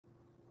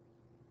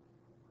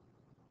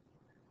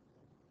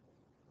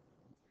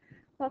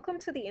Welcome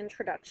to the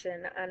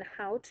introduction on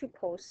how to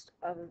post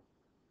a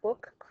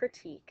book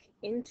critique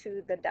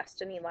into the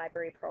Destiny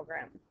Library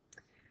program.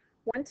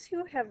 Once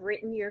you have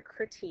written your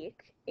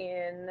critique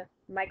in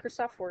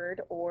Microsoft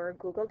Word or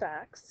Google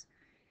Docs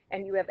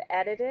and you have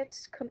edited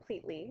it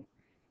completely,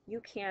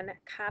 you can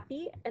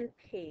copy and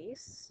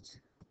paste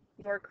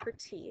your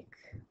critique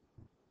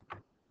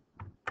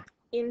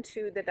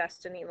into the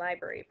Destiny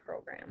Library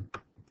program.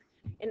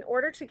 In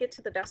order to get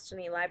to the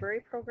Destiny Library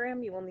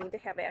program, you will need to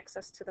have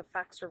access to the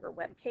Fox River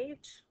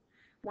webpage.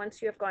 Once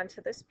you have gone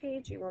to this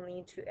page, you will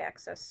need to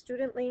access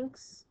student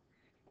links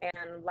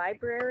and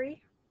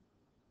library.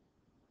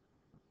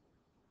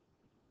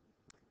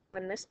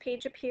 When this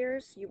page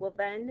appears, you will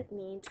then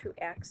need to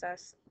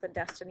access the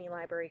Destiny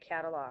Library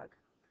catalog.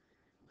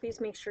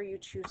 Please make sure you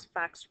choose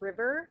Fox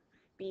River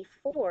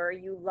before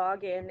you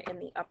log in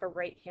the upper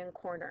right-hand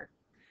corner.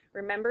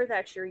 Remember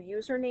that your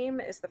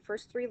username is the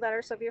first 3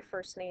 letters of your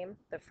first name,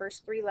 the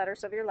first 3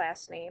 letters of your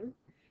last name.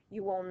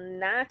 You will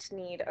not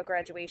need a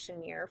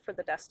graduation year for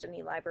the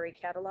Destiny Library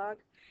catalog,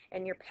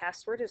 and your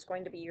password is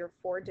going to be your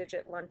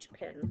 4-digit lunch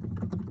pin.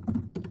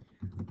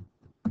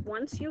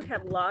 Once you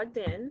have logged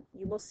in,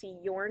 you will see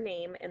your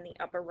name in the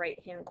upper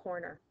right-hand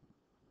corner.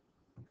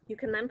 You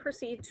can then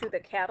proceed to the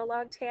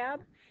Catalog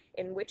tab,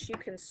 in which you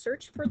can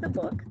search for the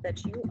book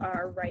that you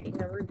are writing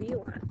a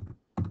review on.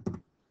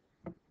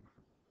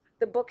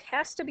 The book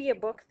has to be a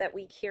book that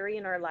we carry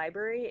in our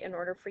library in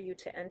order for you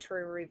to enter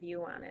a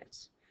review on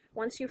it.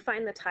 Once you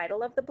find the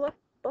title of the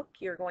book,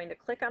 you're going to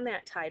click on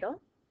that title,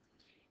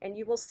 and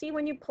you will see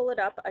when you pull it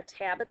up a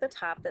tab at the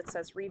top that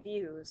says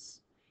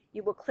Reviews.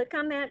 You will click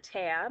on that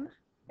tab,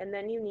 and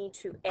then you need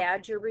to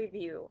add your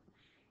review.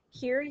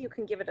 Here you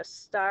can give it a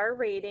star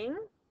rating,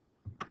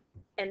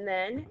 and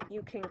then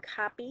you can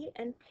copy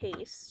and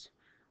paste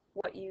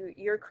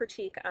your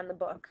critique on the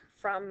book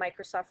from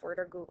Microsoft Word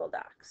or Google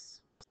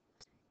Docs,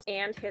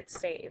 and hit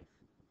save.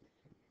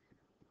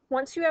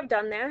 Once you have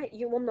done that,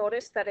 you will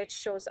notice that it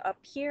shows up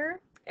here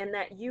and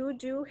that you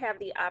do have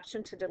the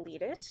option to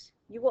delete it.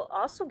 You will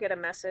also get a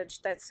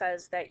message that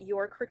says that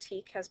your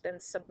critique has been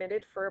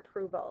submitted for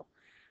approval.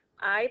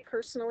 I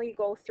personally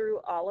go through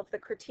all of the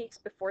critiques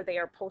before they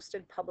are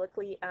posted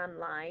publicly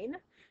online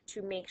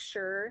to make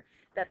sure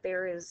that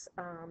there is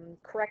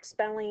correct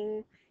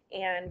spelling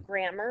and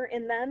grammar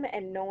in them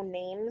and no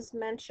names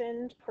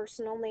mentioned,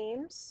 personal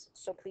names,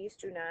 so please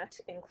do not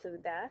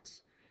include that.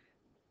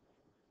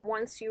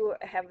 Once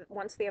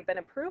they have been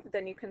approved,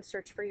 then you can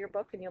search for your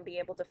book and you'll be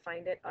able to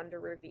find it under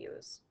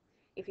reviews.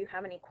 If you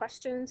have any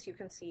questions, you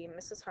can see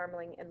Mrs.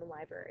 Harmling in the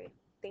library.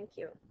 Thank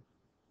you.